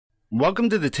Welcome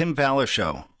to the Tim Fowler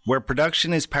Show, where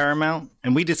production is paramount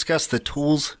and we discuss the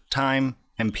tools, time,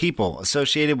 and people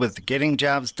associated with getting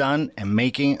jobs done and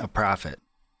making a profit.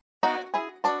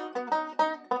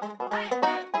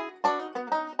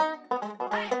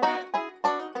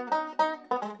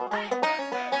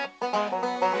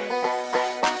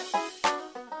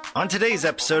 On today's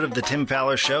episode of the Tim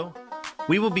Fowler Show,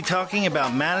 we will be talking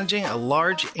about managing a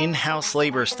large in-house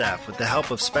labor staff with the help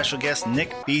of special guest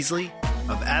Nick Beasley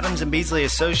of Adams & Beasley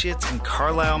Associates in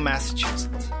Carlisle,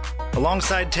 Massachusetts.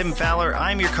 Alongside Tim Fowler,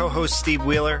 I'm your co-host Steve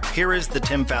Wheeler. Here is the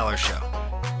Tim Fowler Show.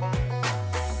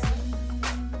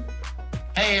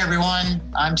 Hey everyone,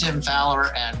 I'm Tim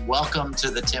Fowler and welcome to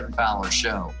the Tim Fowler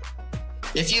Show.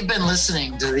 If you've been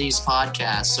listening to these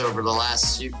podcasts over the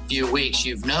last few weeks,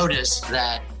 you've noticed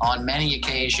that on many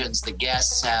occasions the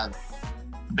guests have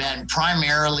been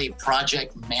primarily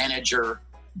project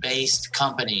manager-based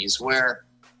companies, where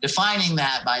defining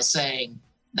that by saying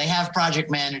they have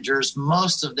project managers,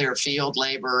 most of their field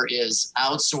labor is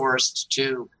outsourced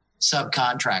to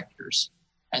subcontractors.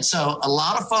 And so a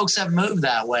lot of folks have moved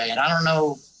that way, and I don't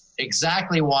know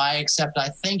exactly why, except I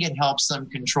think it helps them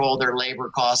control their labor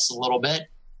costs a little bit.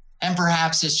 And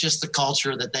perhaps it's just the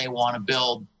culture that they want to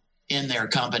build in their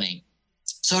company.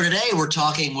 So today we're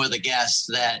talking with a guest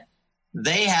that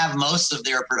they have most of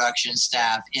their production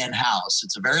staff in-house.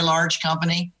 It's a very large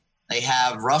company. They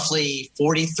have roughly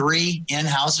 43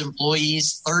 in-house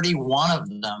employees. 31 of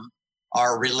them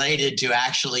are related to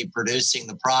actually producing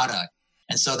the product.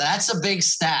 And so that's a big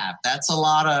staff. That's a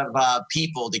lot of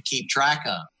people to keep track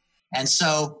of. And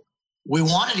so we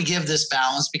wanted to give this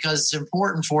balance because it's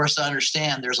important for us to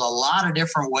understand there's a lot of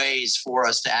different ways for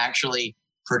us to actually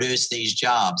produce these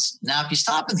jobs. Now, if you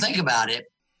stop and think about it,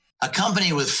 a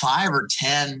company with 5 or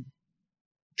 10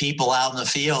 people out in the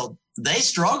field, they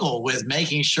struggle with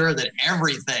making sure that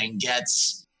everything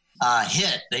gets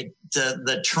hit.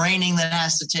 The training that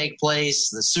has to take place,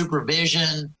 the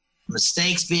supervision,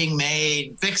 mistakes being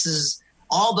made, fixes,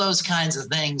 all those kinds of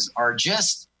things are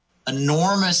just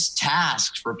enormous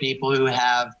tasks for people who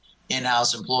have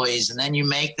in-house employees. And then you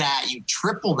make that, you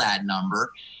triple that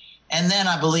number. And then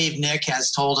I believe Nick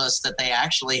has told us that they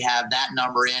actually have that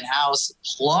number in-house,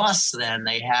 plus then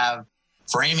they have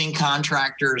framing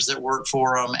contractors that work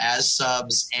for them as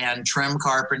subs and trim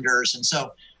carpenters. And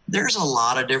so there's a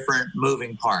lot of different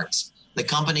moving parts. The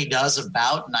company does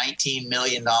about $19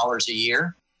 million a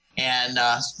year. And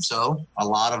so a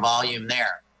lot of volume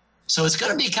there. So it's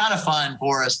going to be kind of fun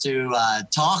for us to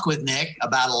talk with Nick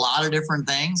about a lot of different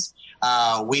things.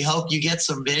 We hope you get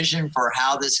some vision for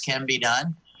how this can be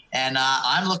done. And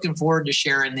I'm looking forward to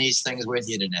sharing these things with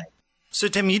you today. So,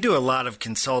 Tim, you do a lot of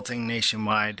consulting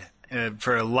nationwide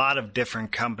for a lot of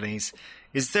different companies.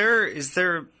 Is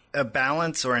there a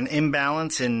balance or an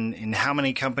imbalance in how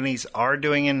many companies are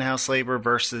doing in-house labor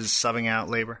versus subbing out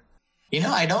labor? You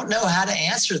know, I don't know how to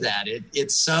answer that.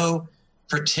 It's so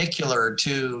particular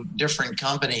to different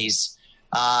companies.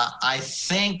 I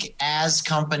think as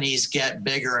companies get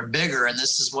bigger and bigger, and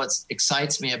this is what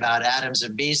excites me about Adams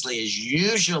 & Beasley, is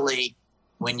usually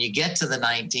when you get to the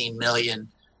 19 million,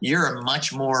 you're a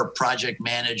much more project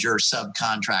manager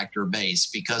subcontractor base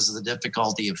because of the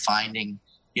difficulty of finding,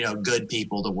 good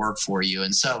people to work for you.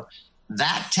 And so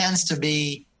that tends to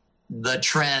be the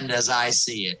trend as I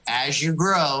see it. As you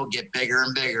grow, get bigger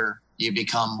and bigger, you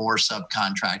become more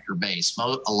subcontractor based.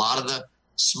 A lot of the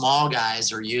small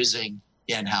guys are using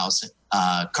in-house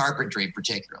carpentry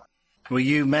particularly. Well,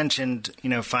 you mentioned,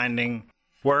 finding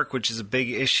work, which is a big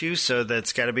issue. So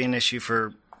that's got to be an issue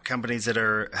for companies that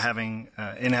are having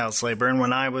in-house labor. And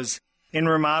when I was in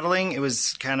remodeling, it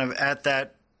was kind of at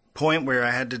that point where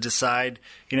I had to decide,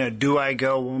 do I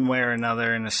go one way or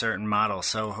another in a certain model?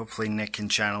 So hopefully Nick can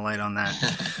shine a light on that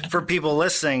for people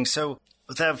listening. So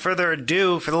without further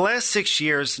ado, for the last 6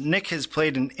 years, Nick has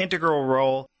played an integral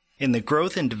role in the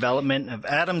growth and development of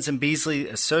Adams & Beasley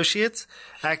Associates,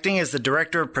 acting as the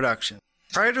director of production.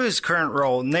 Prior to his current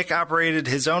role, Nick operated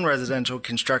his own residential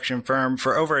construction firm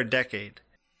for over a decade.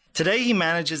 Today, he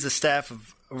manages a staff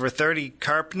of over 30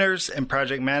 carpenters and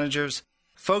project managers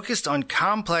focused on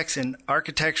complex and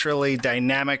architecturally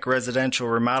dynamic residential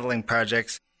remodeling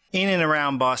projects in and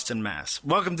around Boston, Mass.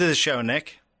 Welcome to the show,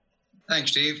 Nick.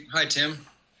 Thanks, Steve. Hi, Tim.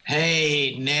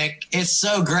 Hey, Nick. It's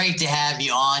so great to have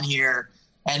you on here.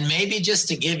 And maybe just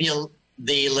to give you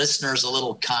the listeners a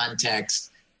little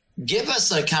context, give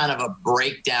us a kind of a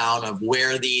breakdown of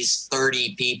where these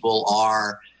 30 people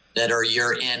are that are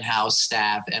your in-house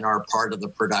staff and are part of the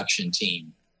production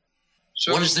team.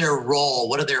 So, what is their role?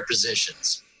 What are their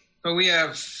positions? So we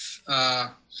have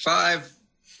 5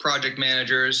 project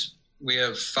managers. We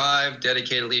have 5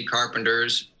 dedicated lead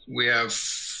carpenters We have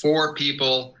 4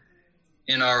 people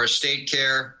in our estate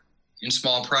care and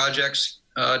small projects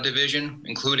division,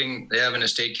 including they have an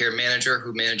estate care manager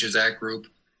who manages that group.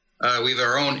 We have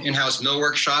our own in-house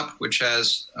millwork shop, which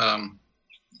has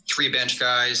 3 bench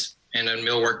guys and a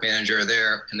millwork manager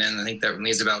there. And then I think that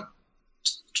leaves about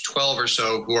 12 or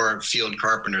so who are field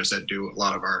carpenters that do a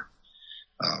lot of our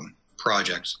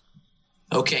projects.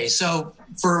 Okay, so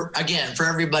for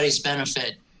everybody's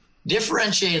benefit,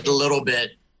 differentiate a little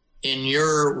bit in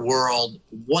your world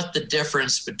what the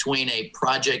difference between a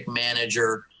project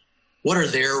manager, what are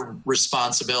their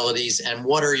responsibilities, and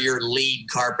what are your lead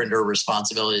carpenter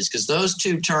responsibilities? Because those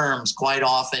two terms quite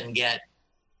often get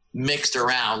mixed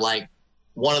around. Like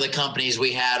one of the companies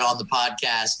we had on the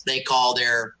podcast, they call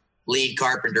their lead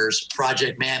carpenters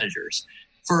project managers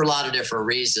for a lot of different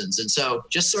reasons. And so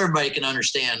just so everybody can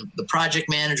understand the project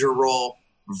manager role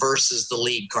versus the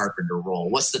lead carpenter role,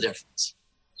 what's the difference?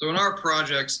 So in our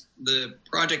projects, the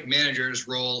project manager's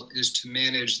role is to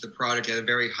manage the project at a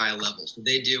very high level. So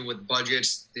they deal with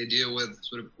budgets, they deal with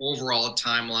sort of overall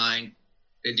timeline,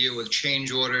 they deal with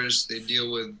change orders, they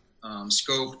deal with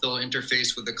scope, they'll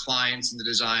interface with the clients and the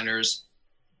designers,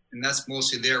 and that's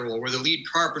mostly their role. Where the lead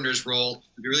carpenter's role,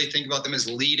 if you really think about them, as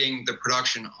leading the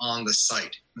production on the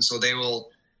site. And so they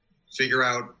will figure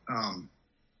out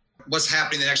what's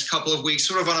happening the next couple of weeks,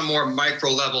 sort of on a more micro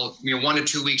level, 1 to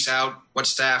 2 weeks out, what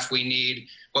staff we need,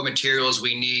 what materials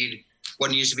we need,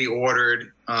 what needs to be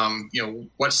ordered,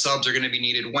 what subs are going to be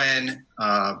needed when,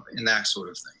 and that sort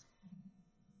of thing.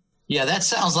 Yeah, that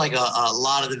sounds like a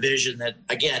lot of the vision that,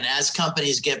 again, as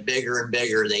companies get bigger and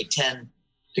bigger, they tend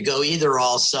to go either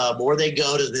all sub or they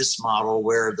go to this model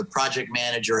where the project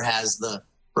manager has the,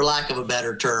 for lack of a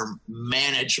better term,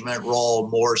 management role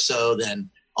more so than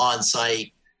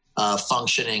on-site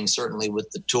functioning, certainly with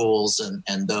the tools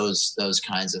and those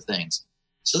kinds of things.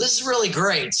 So this is really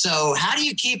great. So how do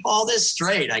you keep all this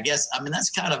straight? I guess, that's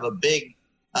kind of a big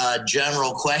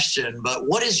general question, but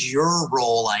what is your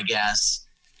role, I guess,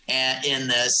 in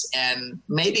this? And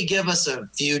maybe give us a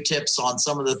few tips on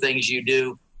some of the things you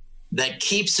do that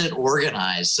keeps it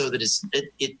organized so that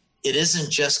it isn't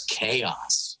just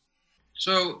chaos.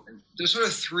 So there's sort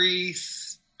of 3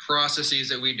 processes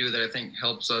that we do that I think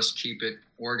helps us keep it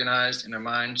organized in our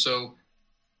mind. So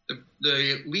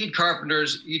the lead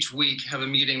carpenters each week have a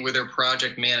meeting with their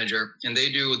project manager, and they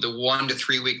do the 1 to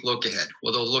 3 week look ahead.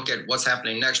 Well, they'll look at what's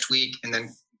happening next week, and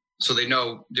then so they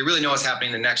really know what's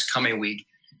happening the next coming week.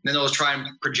 And then they'll try and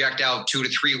project out 2 to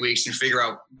 3 weeks and figure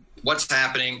out what's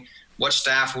happening, what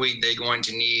staff week they're going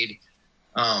to need,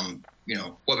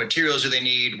 what materials do they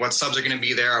need, what subs are going to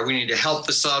be there, we need to help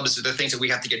the subs, the things that we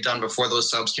have to get done before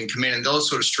those subs can come in, and they'll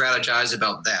sort of strategize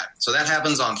about that. So that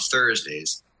happens on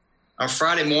Thursdays. On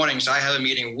Friday mornings, I have a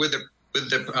meeting with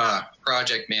the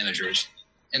project managers,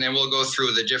 and then we'll go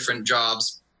through the different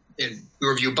jobs and we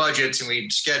review budgets and we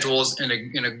schedules in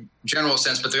a general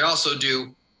sense, but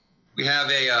we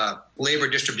have a labor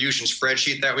distribution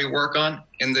spreadsheet that we work on,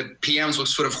 and the PMs will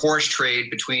sort of horse trade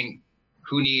between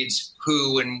who needs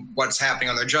who and what's happening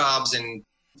on their jobs. And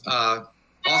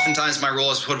oftentimes my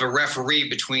role is sort of a referee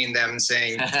between them,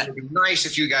 saying, it'd be nice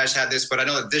if you guys had this, but I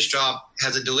know that this job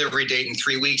has a delivery date in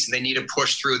 3 weeks and they need to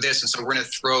push through this. And so we're going to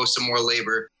throw some more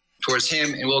labor towards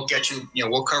him, and we'll get you,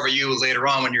 we'll cover you later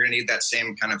on when you're going to need that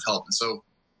same kind of help. And so,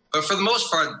 but for the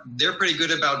most part, they're pretty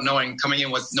good about coming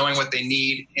in with knowing what they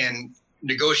need and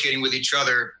negotiating with each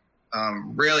other.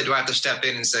 Rarely do I have to step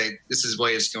in and say, this is the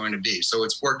way it's going to be. So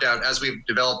it's worked out as we've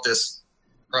developed this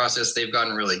process. They've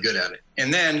gotten really good at it.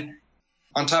 And then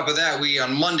on top of that,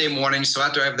 on Monday mornings, so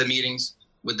after I have the meetings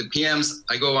with the PMs,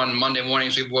 I go on Monday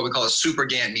mornings, we have what we call a super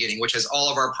Gantt meeting, which has all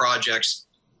of our projects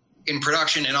in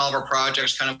production and all of our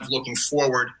projects kind of looking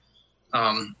forward.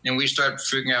 And we start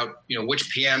figuring out,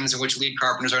 which PMs and which lead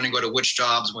carpenters are going to go to which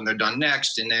jobs when they're done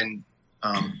next. And then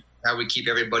how we keep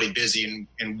everybody busy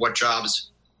and what jobs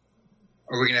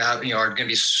are we going to have, are going to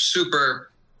be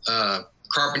super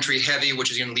carpentry heavy,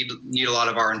 which is going to need a lot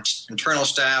of our internal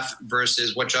staff,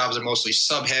 versus what jobs are mostly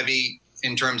sub heavy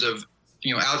in terms of,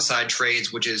 outside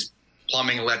trades, which is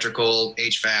plumbing, electrical,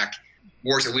 HVAC,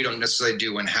 work that we don't necessarily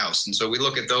do in house. And so we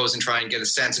look at those and try and get a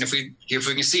sense. And if we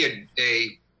can see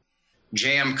a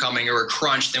jam coming or a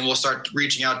crunch, then we'll start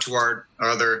reaching out to our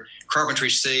other carpentry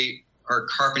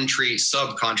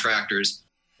subcontractors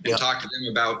and talk to them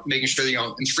about making sure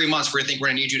that, in 3 months, we're going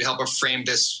to need you to help us frame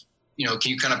this. Can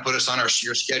you kind of put us on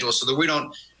your schedule so that we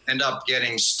don't end up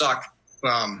getting stuck,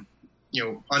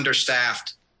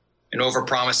 understaffed and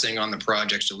overpromising on the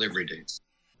project's delivery dates.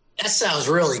 That sounds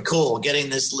really cool, getting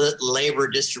this labor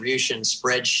distribution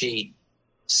spreadsheet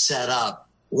set up.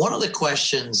 one of the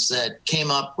questions that came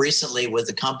up recently with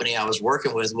the company I was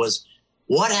working with was,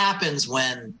 what happens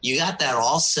when you got that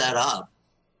all set up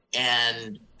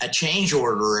and a change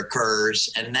order occurs,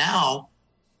 and now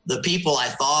the people I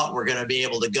thought were going to be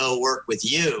able to go work with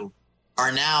you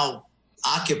are now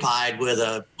occupied with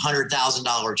a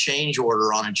 $100,000 change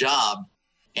order on a job,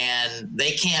 and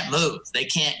they can't move. They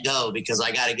can't go because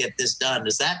I got to get this done.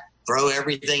 Does that throw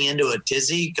everything into a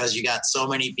tizzy because you got so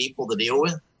many people to deal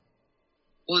with?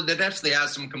 Well, that definitely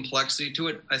adds some complexity to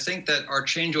it. I think that our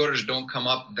change orders don't come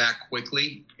up that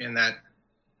quickly, in that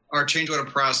our change order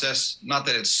process, not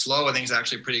that it's slow, I think it's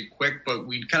actually pretty quick, but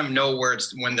we kind of know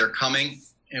when they're coming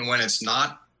and when it's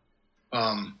not.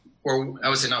 Or I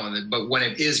would say not when it, but when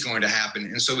it is going to happen.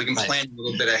 And so we can plan a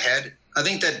little bit ahead. I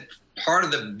think that part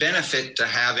of the benefit to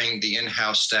having the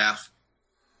in-house staff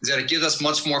is that it gives us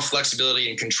much more flexibility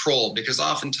and control, because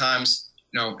oftentimes,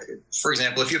 for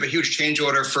example, if you have a huge change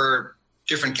order for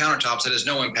different countertops, that has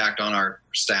no impact on our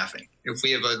staffing. If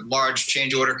we have a large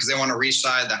change order because they want to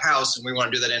reside the house and we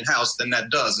want to do that in-house, then that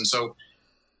does. And so,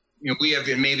 we have,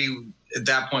 maybe at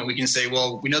that point we can say,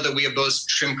 well, we know that we have those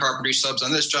trim carpentry subs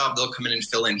on this job. They'll come in and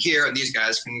fill in here, and these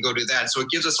guys can go do that. So it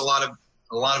gives us a lot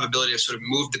of ability to sort of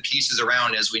move the pieces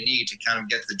around as we need to kind of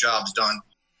get the jobs done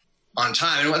on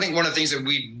time. And I think one of the things that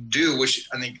we do, which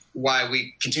I think why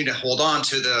we continue to hold on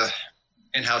to the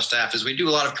in-house staff, is we do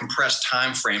a lot of compressed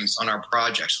time frames on our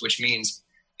projects, which means,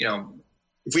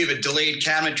 if we have a delayed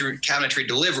cabinetry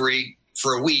delivery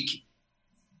for a week,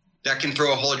 that can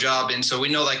throw a whole job in. So we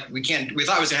know, we thought it was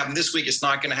going to happen this week. It's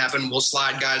not going to happen. We'll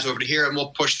slide guys over to here and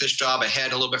we'll push this job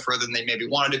ahead a little bit further than they maybe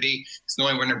wanted to be. It's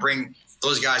knowing we're going to bring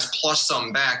those guys plus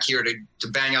some back here to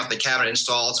bang out the cabinet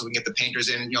install so we can get the painters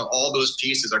in. All those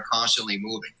pieces are constantly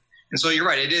moving. And so you're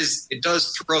right. It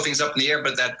does throw things up in the air,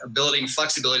 but that ability and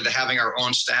flexibility that having our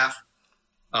own staff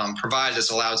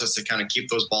allows us to kind of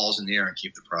keep those balls in the air and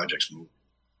keep the projects moving.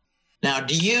 Now,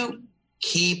 do you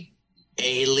keep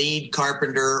a lead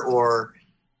carpenter or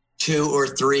 2 or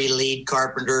 3 lead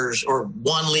carpenters, or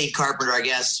 1 lead carpenter, I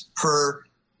guess,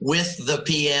 with the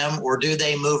PM, or do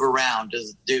they move around?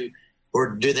 Or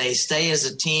do they stay as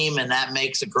a team and that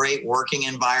makes a great working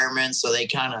environment so they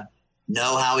kind of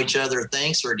know how each other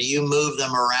thinks, or do you move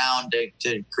them around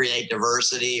to create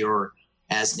diversity or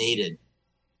as needed?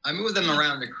 I move them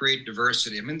around to create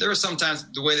diversity. I mean, there are sometimes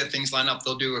the way that things line up,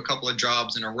 they'll do a couple of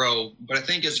jobs in a row, but I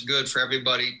think it's good for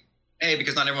everybody,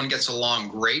 because not everyone gets along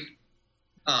great,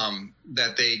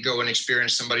 that they go and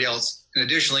experience somebody else. And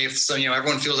additionally, if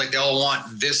everyone feels like they all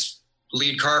want this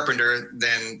lead carpenter,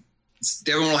 then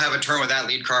everyone will have a turn with that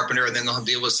lead carpenter, and then they'll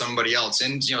deal with somebody else.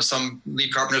 And some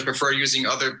lead carpenters prefer using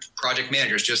other project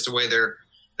managers, just the way their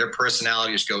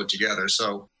personalities go together.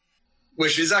 So,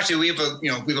 which is actually, we have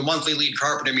a monthly lead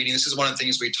carpenter meeting. This is one of the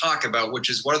things we talk about,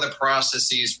 which is what are the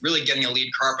processes, really getting a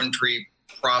lead carpentry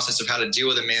process of how to deal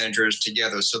with the managers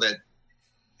together, so that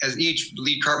as each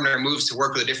lead carpenter moves to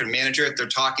work with a different manager, they're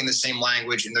talking the same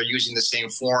language and they're using the same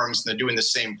forms and they're doing the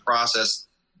same process,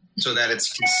 so that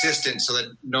it's consistent, so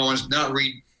that no one's not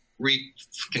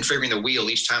reconfiguring the wheel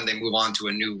each time they move on to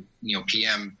a new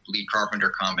PM lead carpenter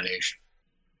combination.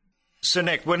 So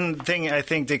Nick, one thing I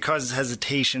think that causes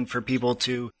hesitation for people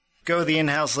to go the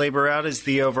in-house labor route is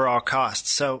the overall cost.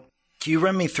 So can you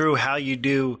run me through how you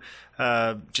do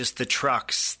just the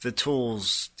trucks, the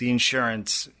tools, the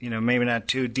insurance, maybe not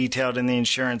too detailed in the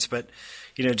insurance, but,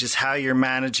 just how you're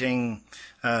managing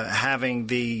having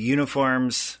the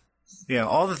uniforms,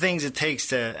 all the things it takes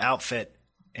to outfit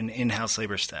an in-house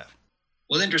labor staff?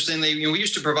 Well, interestingly, we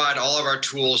used to provide all of our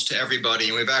tools to everybody,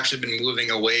 and we've actually been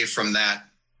moving away from that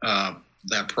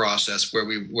process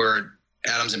where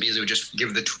Adams and Beasley would just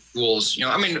give the tools.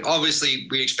 Obviously,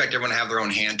 we expect everyone to have their own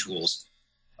hand tools.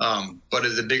 But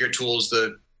the bigger tools,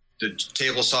 the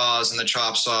table saws and the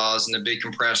chop saws and the big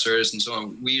compressors and so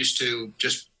on, we used to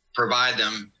just provide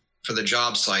them for the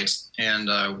job sites. And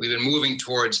we've been moving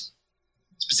towards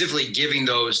specifically giving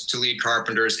those to lead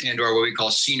carpenters and or what we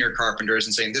call senior carpenters,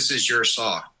 and saying, this is your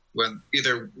saw. Well,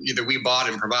 either we bought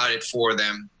and provided for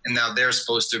them, and now they're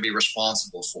supposed to be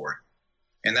responsible for it.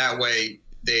 And that way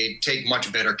they take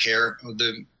much better care of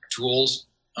the tools.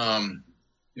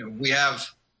 We have,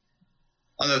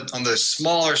 on the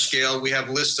smaller scale, we have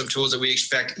lists of tools that we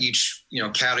expect each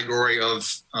category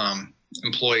of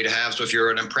employee to have. So if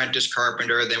you're an apprentice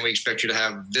carpenter, then we expect you to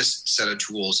have this set of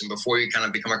tools. And before you kind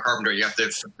of become a carpenter, you have to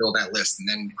fulfill that list. And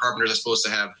then carpenters are supposed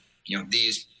to have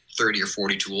these 30 or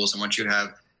 40 tools. And once you have,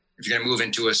 if you're going to move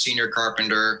into a senior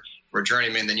carpenter or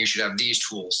journeyman, then you should have these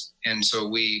tools. And so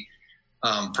we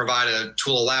provide a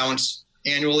tool allowance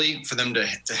annually for them to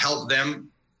help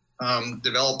them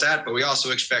develop that, but we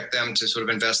also expect them to sort of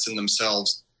invest in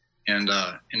themselves and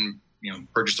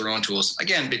purchase their own tools,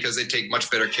 again, because they take much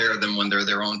better care of them when they're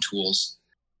their own tools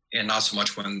and not so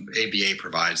much when ABA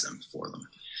provides them for them.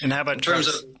 And how about in terms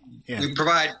of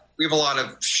we have a lot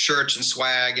of shirts and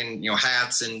swag and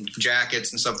hats and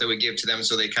jackets and stuff that we give to them,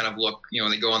 so they kind of look, when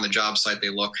they go on the job site, they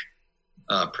look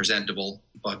presentable.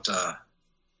 But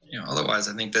otherwise,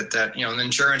 I think that and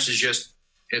insurance is just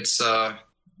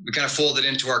we kind of fold it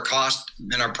into our cost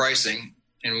and our pricing,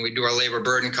 and we do our labor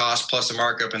burden cost plus a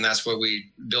markup, and that's what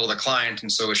we bill the client,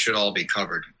 and so it should all be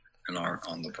covered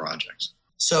on the projects.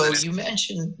 So you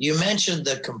mentioned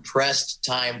the compressed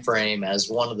time frame as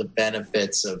one of the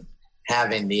benefits of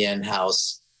having the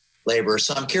in-house labor.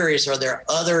 So I'm curious, are there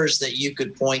others that you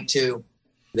could point to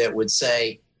that would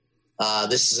say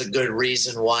this is a good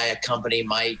reason why a company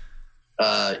might,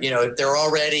 if they're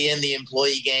already in the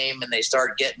employee game and they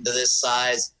start getting to this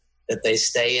size, that they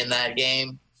stay in that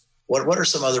game? What are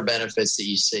some other benefits that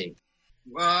you see?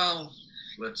 Well,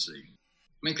 let's see.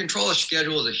 I mean, control of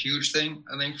schedule is a huge thing,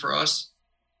 I think, for us.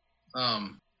 I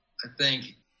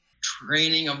think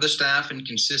training of the staff and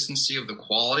consistency of the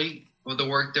quality of the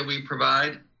work that we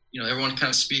provide, everyone kind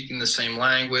of speaking the same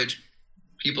language,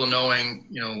 people knowing,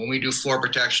 when we do floor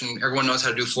protection, everyone knows how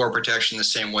to do floor protection the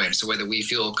same way. It's the way that we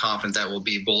feel confident that will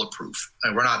be bulletproof.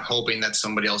 And we're not hoping that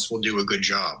somebody else will do a good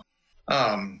job.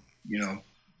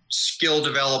 Skill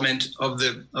development of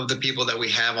the people that we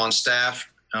have on staff.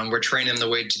 We're training them the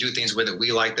way to do things the way that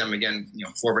we like them. Again,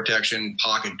 floor protection,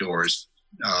 pocket doors,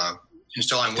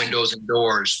 installing windows and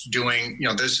doors, doing,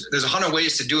 there's 100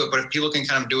 ways to do it, but if people can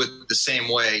kind of do it the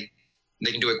same way,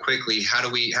 they can do it quickly. How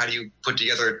do you put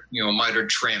together, a mitered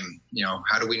trim?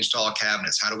 How do we install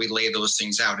cabinets? How do we lay those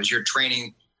things out? As you're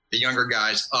training the younger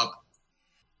guys up,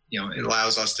 it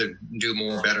allows us to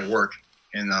do better work.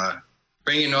 And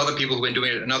bringing in other people who've been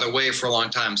doing it another way for a long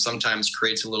time sometimes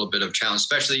creates a little bit of challenge,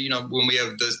 especially, when we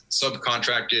have the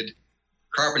subcontracted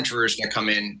carpenters that come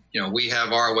in, we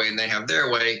have our way and they have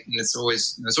their way, and it's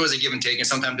always a give and take, and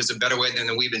sometimes it's a better way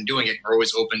than we've been doing it. We're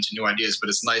always open to new ideas, but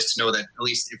it's nice to know that at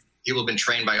least if people have been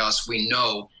trained by us, we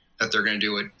know that they're going to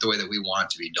do it the way that we want it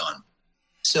to be done.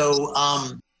 So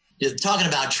you're talking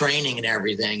about training and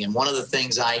everything, and one of the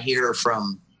things I hear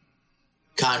from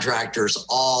contractors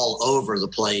all over the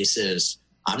place is,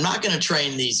 I'm not going to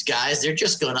train these guys. They're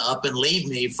just going to up and leave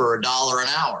me for $1 an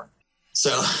hour.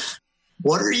 So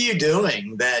what are you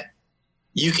doing that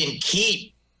you can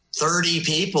keep 30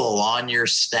 people on your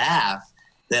staff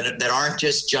that aren't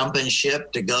just jumping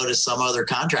ship to go to some other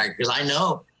contractor? Because I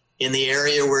know in the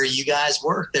area where you guys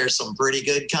work, there's some pretty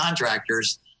good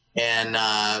contractors, and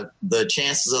the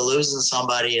chances of losing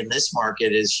somebody in this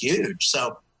market is huge.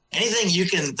 So anything you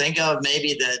can think of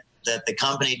maybe that the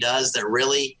company does that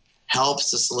really helps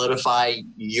to solidify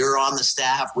you're on the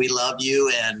staff, we love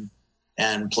you,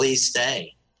 and please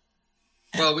stay?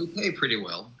 Well, we pay pretty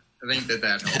well. I think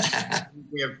that helps.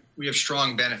 we have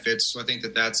strong benefits, so I think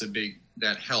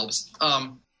that helps.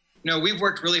 We've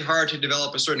worked really hard to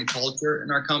develop a certain culture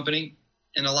in our company,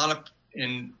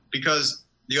 and because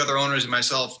the other owners and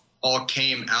myself all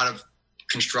came out of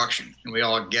construction, and we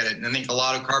all get it. And I think a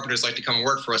lot of carpenters like to come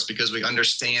work for us because we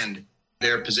understand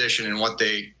their position and what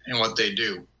they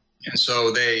do. And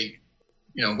so we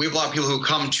have a lot of people who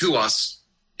come to us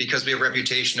because we have a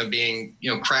reputation of being,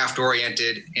 craft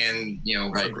oriented and,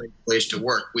 right. A great place to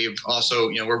work. We've also,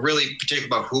 we're really particular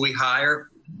about who we hire.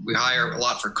 We hire a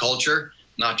lot for culture,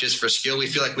 not just for skill. We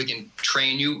feel like we can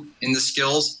train you in the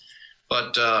skills,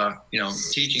 but,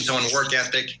 teaching someone work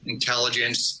ethic,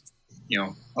 intelligence,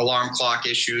 alarm clock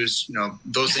issues,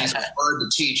 those things are hard to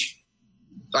teach.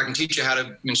 I can teach you how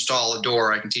to install a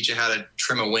door. I can teach you how to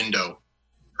trim a window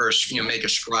or, make a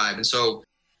scribe. And so,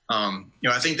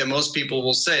 I think that most people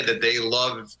will say that they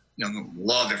love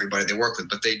everybody they work with,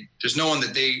 but there's no one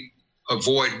that they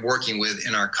avoid working with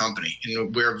in our company.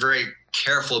 And we're very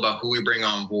careful about who we bring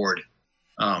on board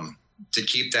to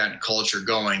keep that culture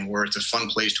going where it's a fun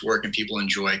place to work and people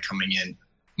enjoy coming in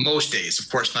most days. Of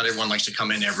course, not everyone likes to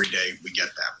come in every day. We get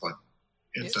that, but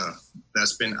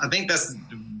I think that's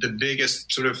the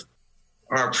biggest sort of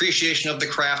our appreciation of the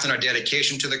craft and our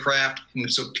dedication to the craft. And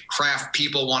so craft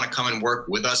people want to come and work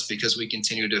with us because we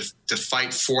continue to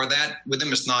fight for that with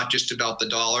them. It's not just about the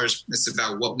dollars. It's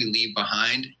about what we leave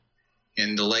behind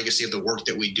and the legacy of the work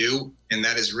that we do. And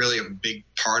that is really a big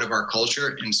part of our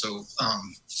culture. And so,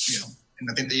 and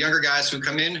I think the younger guys who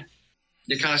come in,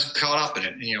 they kind of caught up in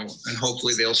it, and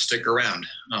hopefully they'll stick around.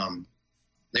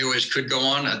 They always could go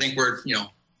on. I think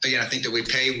I think that we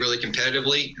pay really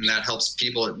competitively, and that helps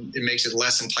people. It makes it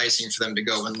less enticing for them to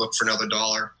go and look for another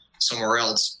dollar somewhere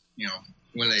else,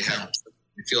 when they have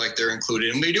they feel like they're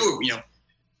included. And we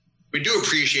do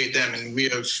appreciate them, and we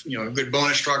have, a good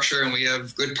bonus structure, and we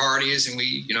have good parties, and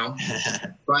we,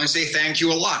 try and say thank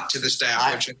you a lot to the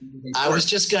staff. I was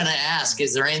just going to ask,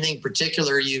 is there anything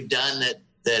particular you've done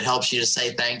that helps you to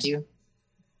say thank you?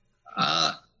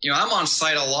 I'm on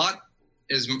site a lot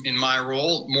is in my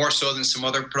role, more so than some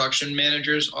other production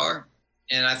managers are.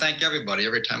 And I thank everybody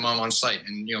every time I'm on site,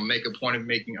 and, make a point of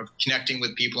connecting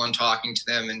with people and talking to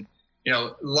them. And,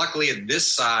 luckily at this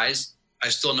size, I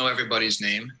still know everybody's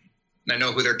name, and I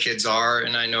know who their kids are,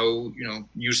 and I know,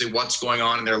 usually what's going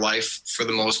on in their life for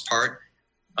the most part.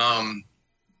 And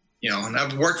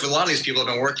I've worked with a lot of these people I've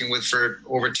been working with for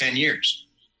over 10 years.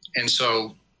 And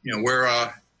so,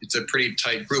 it's a pretty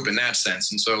tight group in that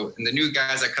sense. And so, and the new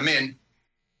guys that come in,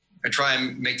 I try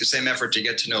and make the same effort to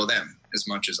get to know them as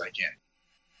much as I can.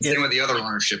 Same with the other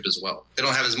ownership as well. They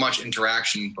don't have as much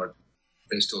interaction, but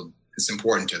it's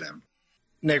important to them.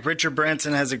 Nick, Richard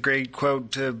Branson has a great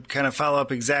quote to kind of follow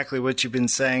up exactly what you've been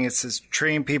saying. It says,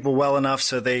 train people well enough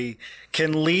so they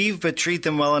can leave, but treat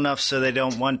them well enough so they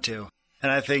don't want to.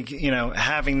 And I think,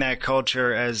 having that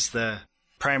culture as the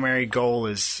primary goal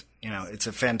is, it's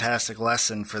a fantastic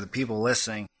lesson for the people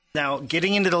listening. Now,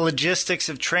 getting into the logistics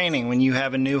of training when you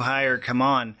have a new hire come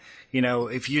on,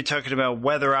 if you're talking about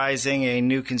weatherizing a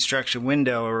new construction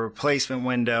window or replacement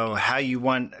window, how you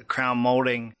want crown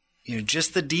molding,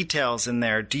 just the details in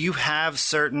there. Do you have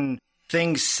certain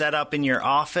things set up in your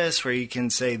office where you can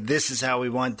say, this is how we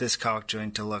want this caulk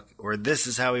joint to look, or this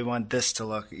is how we want this to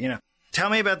look? Tell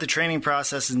me about the training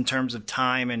process in terms of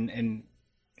time and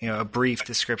a brief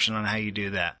description on how you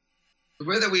do that. The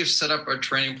way that we've set up our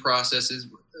training process is,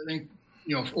 I think,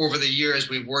 over the years,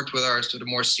 we've worked with our sort of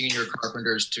more senior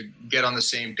carpenters to get on the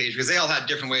same page, because they all had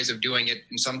different ways of doing it.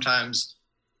 And sometimes,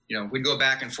 we'd go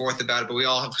back and forth about it, but we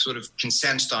all have sort of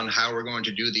consensus on how we're going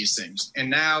to do these things. And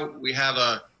now we have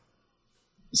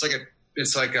it's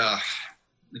like a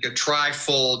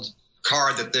tri-fold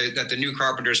card that the new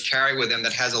carpenters carry with them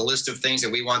that has a list of things that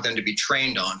we want them to be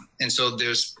trained on. And so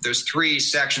there's three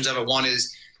sections of it. One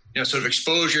is, sort of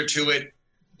exposure to it.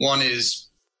 One is,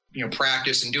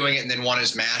 practice and doing it. And then one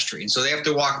is mastery. And so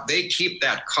they keep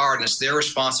that card, and it's their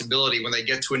responsibility when they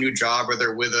get to a new job, or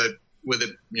they're with a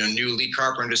new lead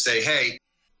carpenter, to say, hey,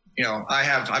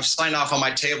 I've signed off on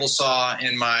my table saw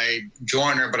and my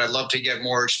joiner, but I'd love to get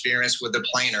more experience with the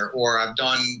planer, or I've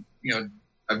done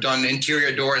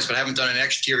interior doors, but I haven't done an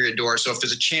exterior door. So if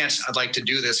there's a chance, I'd like to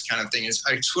do this kind of thing.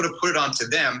 I sort of put it onto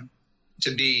them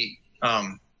to be,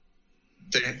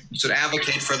 to sort of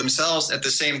advocate for themselves. At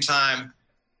the same time,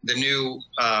 the new,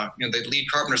 the lead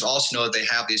carpenters also know that they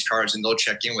have these cards, and they'll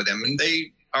check in with them. And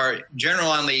they are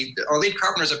genuinely, our lead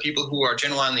carpenters are people who are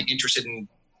genuinely interested in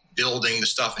building the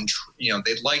stuff, and,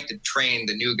 they'd like to train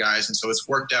the new guys. And so it's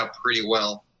worked out pretty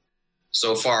well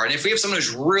so far. And if we have someone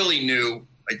who's really new,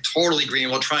 like totally green,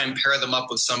 we'll try and pair them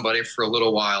up with somebody for a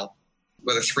little while,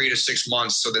 whether 3 to 6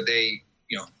 months, so that they,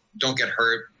 don't get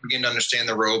hurt, begin to understand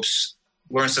the ropes,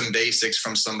 learn some basics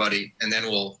from somebody, and then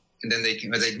they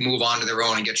can, as they move on to their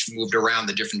own and get moved around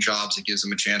the different jobs, it gives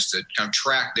them a chance to kind of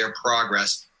track their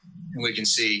progress, and we can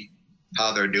see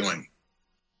how they're doing.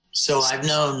 So I've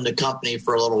known the company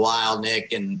for a little while,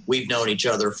 Nick, and we've known each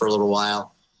other for a little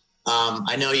while.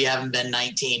 I know you haven't been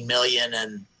 19 million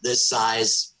and this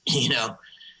size,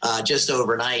 just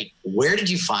overnight. Where did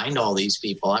you find all these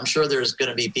people? I'm sure there's going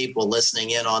to be people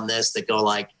listening in on this that go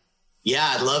like,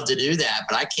 yeah, I'd love to do that,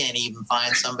 but I can't even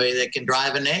find somebody that can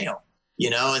drive a nail,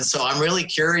 And so I'm really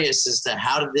curious as to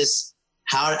how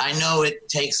I know it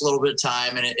takes a little bit of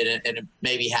time, and it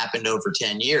maybe happened over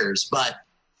 10 years, but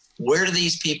where do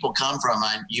these people come from?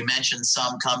 You mentioned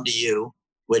some come to you,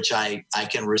 which I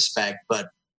can respect,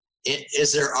 but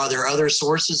are there other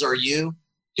sources? Are you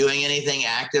doing anything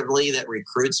actively that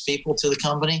recruits people to the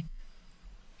company?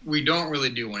 We don't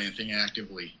really do anything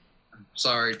actively. I'm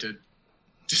sorry to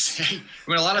say.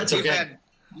 A lot of people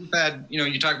we've had,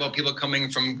 you talk about people coming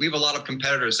from, we have a lot of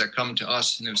competitors that come to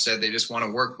us and have said they just want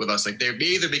to work with us. Like they're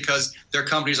either because their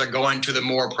companies are going to the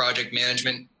more project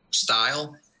management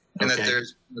style, and that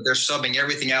they're subbing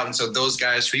everything out. And so those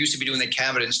guys who used to be doing the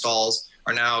cabinet installs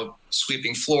are now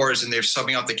sweeping floors, and they're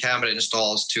subbing out the cabinet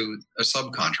installs to a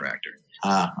subcontractor.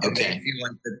 And they feel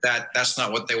like that's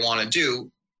not what they want to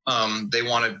do. They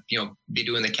want to, be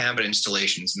doing the cabinet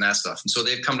installations and that stuff. And so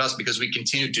they've come to us because we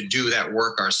continue to do that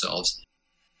work ourselves.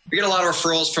 We get a lot of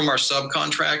referrals from our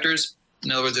subcontractors.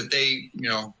 In other words, that they,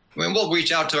 we'll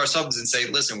reach out to our subs and say,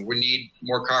 listen, we need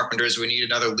more carpenters. We need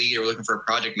another lead, or we're looking for a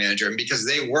project manager. And because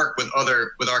they work with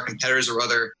our competitors or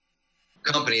other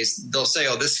companies, they'll say,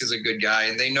 oh, this is a good guy.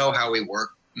 And they know how we work.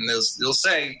 And they'll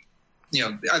say,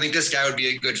 I think this guy would be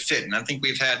a good fit. And I think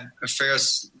we've had a fairly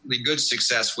good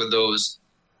success with those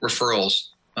referrals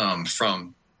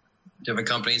from different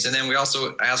companies. And then we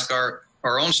also ask our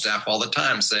own staff all the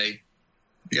time, say,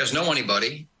 if you guys know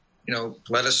anybody,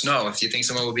 let us know if you think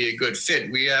someone would be a good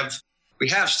fit. We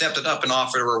have stepped it up and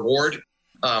offered a reward.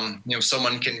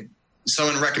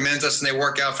 Someone recommends us and they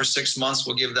work out for 6 months,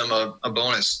 we'll give them a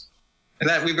bonus. And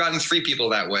that we've gotten 3 people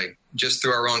that way, just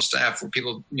through our own staff, where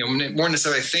people, more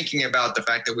necessarily thinking about the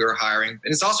fact that we were hiring. And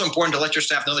it's also important to let your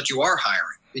staff know that you are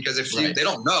hiring, because if they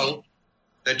don't know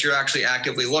that you're actually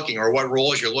actively looking or what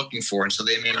roles you're looking for. And so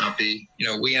they may not be,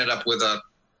 we ended up with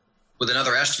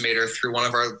another estimator through one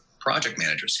of our project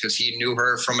managers because he knew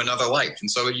her from another life. And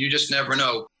so you just never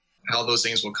know how those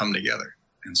things will come together.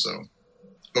 And so,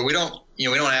 but we don't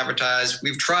advertise.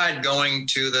 We've tried going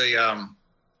to the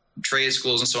trade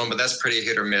schools and so on, but that's pretty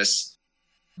hit or miss.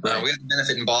 Right. We have the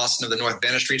benefit in Boston of the North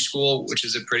Bennet Street School, which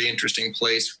is a pretty interesting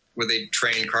place where they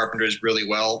train carpenters really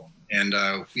well. And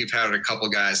we've had a couple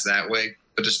guys that way,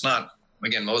 but it's not,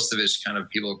 again, most of it's kind of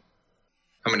people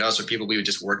coming to us or people we've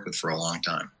just worked with for a long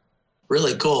time.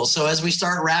 Really cool. So as we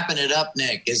start wrapping it up,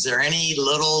 Nick, is there any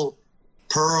little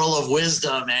pearl of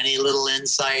wisdom, any little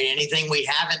insight, anything we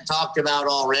haven't talked about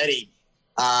already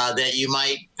that you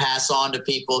might pass on to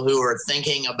people who are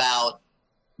thinking about,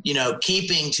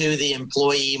 keeping to the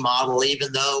employee model,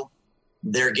 even though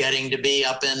they're getting to be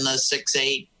up in the $6,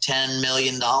 $8, $10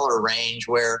 million range,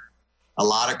 where a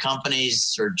lot of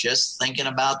companies are just thinking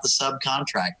about the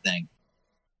subcontract thing?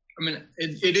 I mean,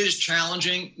 it is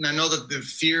challenging. And I know that the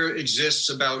fear exists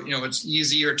about, it's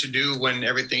easier to do when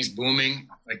everything's booming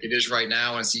like it is right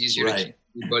now. And it's easier to keep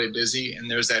everybody busy. And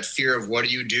there's that fear of what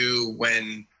do you do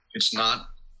when it's not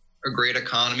a great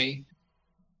economy.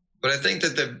 But I think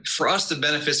that for us, the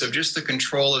benefits of just the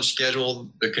control of schedule,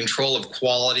 the control of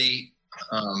quality,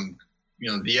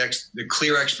 the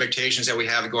clear expectations that we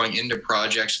have going into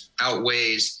projects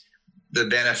outweighs the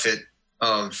benefit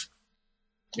of,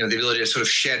 the ability to sort of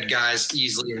shed guys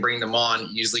easily and bring them on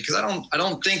easily. Because I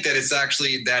don't think that it's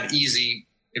actually that easy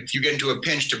if you get into a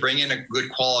pinch to bring in a good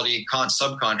quality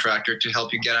subcontractor to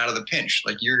help you get out of the pinch.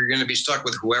 Like, you're going to be stuck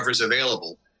with whoever's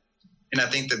available. And I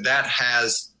think that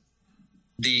has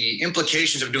the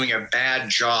implications of doing a bad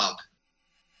job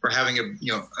or having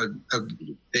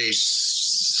a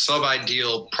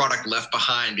sub-ideal product left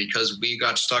behind because we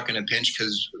got stuck in a pinch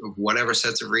because of whatever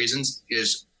sets of reasons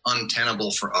is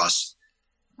untenable for us.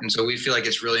 And so we feel like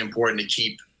it's really important to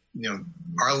keep,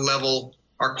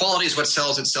 our quality is what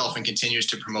sells itself and continues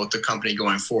to promote the company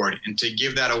going forward. And to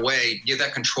give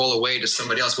that control away to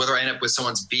somebody else, whether I end up with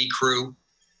someone's B crew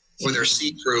or their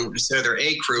C crew instead of their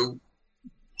A crew,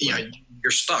 you're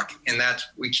stuck. And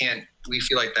we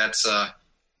feel like that's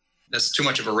too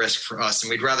much of a risk for us.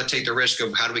 And we'd rather take the risk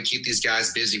of how do we keep these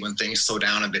guys busy when things slow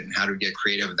down a bit and how do we get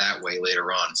creative that way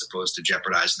later on, as opposed to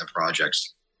jeopardizing the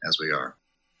projects as we are.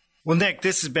 Well, Nick,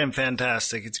 this has been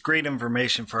fantastic. It's great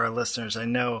information for our listeners. I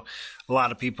know a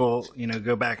lot of people,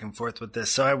 go back and forth with this.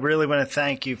 So I really want to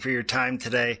thank you for your time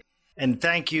today. And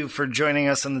thank you for joining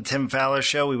us on the Tim Fowler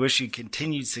Show. We wish you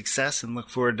continued success and look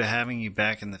forward to having you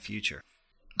back in the future.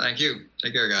 Thank you.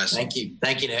 Take care, guys. Thank you.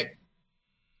 Thank you, Nick.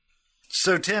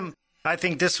 So, Tim, I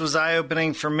think this was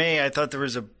eye-opening for me. I thought there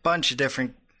was a bunch of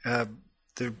different,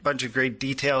 great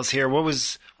details here.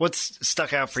 What's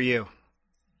stuck out for you?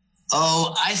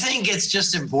 Oh, I think it's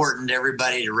just important,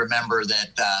 everybody, to remember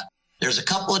that there's a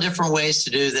couple of different ways to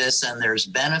do this, and there's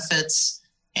benefits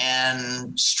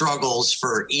and struggles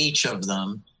for each of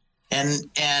them. And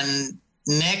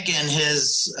Nick and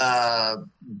his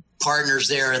partners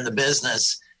there in the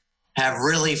business have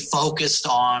really focused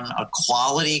on a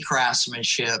quality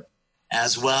craftsmanship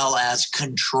as well as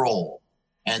control.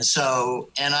 And so,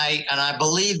 and I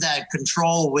believe that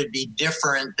control would be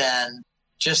different than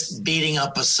just beating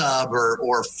up a sub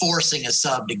or forcing a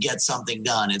sub to get something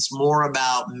done. It's more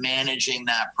about managing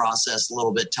that process a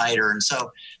little bit tighter. And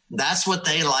so that's what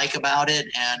they like about it.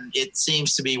 And it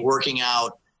seems to be working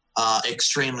out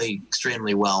extremely,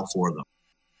 extremely well for them.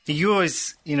 You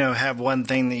always, have one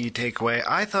thing that you take away.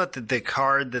 I thought that the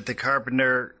card that the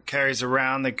carpenter carries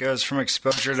around that goes from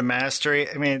exposure to mastery,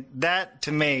 that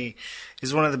to me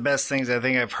is one of the best things I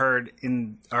think I've heard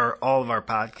in all of our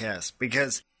podcasts,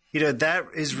 because that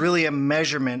is really a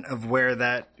measurement of where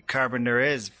that carpenter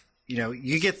is.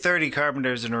 You get 30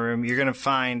 carpenters in a room, you're going to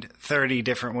find 30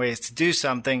 different ways to do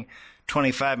something.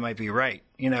 25 might be right.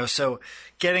 So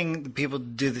getting the people to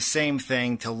do the same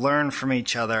thing, to learn from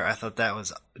each other, I thought that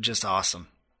was just awesome.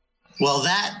 Well,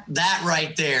 that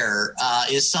right there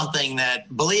is something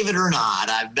that, believe it or not,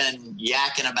 I've been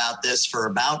yakking about this for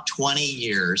about 20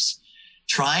 years.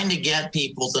 trying to get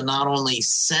people to not only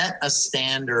set a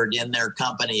standard in their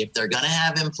company, if they're going to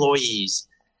have employees,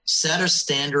 set a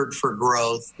standard for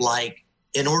growth, like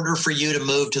in order for you to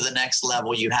move to the next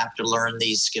level, you have to learn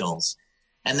these skills.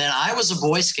 And then I was a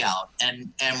Boy Scout.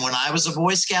 And when I was a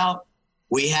Boy Scout,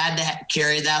 we had to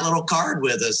carry that little card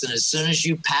with us. And as soon as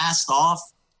you passed off,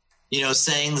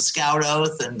 saying the Scout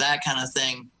Oath and that kind of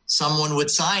thing, someone would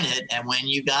sign it. And when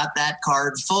you got that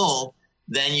card full,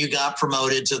 then you got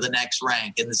promoted to the next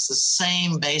rank. And it's the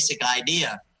same basic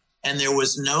idea. And there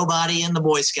was nobody in the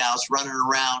Boy Scouts running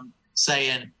around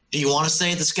saying, do you want to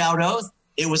say the Scout Oath?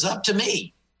 It was up to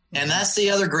me. And that's the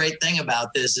other great thing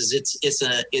about this is it's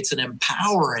an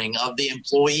empowering of the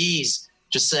employees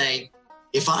to say,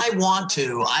 if I want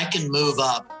to, I can move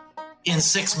up in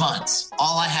 6 months.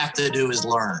 All I have to do is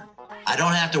learn. I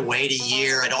don't have to wait a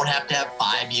year. I don't have to have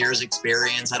 5 years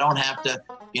experience. I don't have to,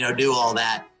 do all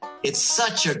that. It's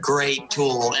such a great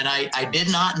tool. And I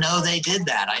did not know they did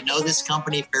that. I know this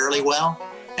company fairly well,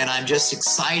 and I'm just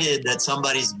excited that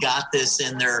somebody's got this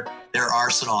in their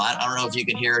arsenal. I don't know if you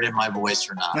can hear it in my voice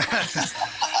or not.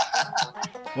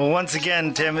 Well, once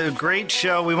again, Tim, a great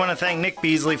show. We want to thank Nick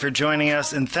Beasley for joining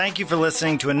us, and thank you for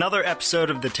listening to another episode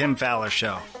of The Tim Fowler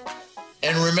Show.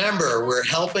 And remember, we're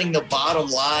helping the bottom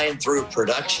line through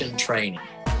production training.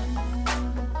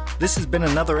 This has been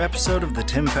another episode of The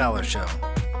Tim Fowler Show.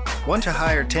 Want to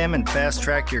hire Tim and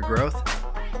fast-track your growth?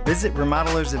 Visit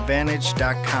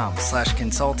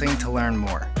remodelersadvantage.com/consulting to learn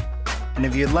more. And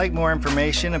if you'd like more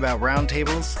information about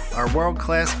Roundtables, our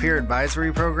world-class peer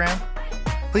advisory program,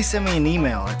 please send me an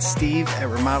email at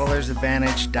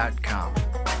steve@remodelersadvantage.com.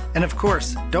 And of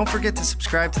course, don't forget to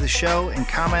subscribe to the show and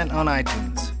comment on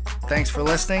iTunes. Thanks for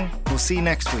listening. We'll see you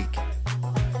next week.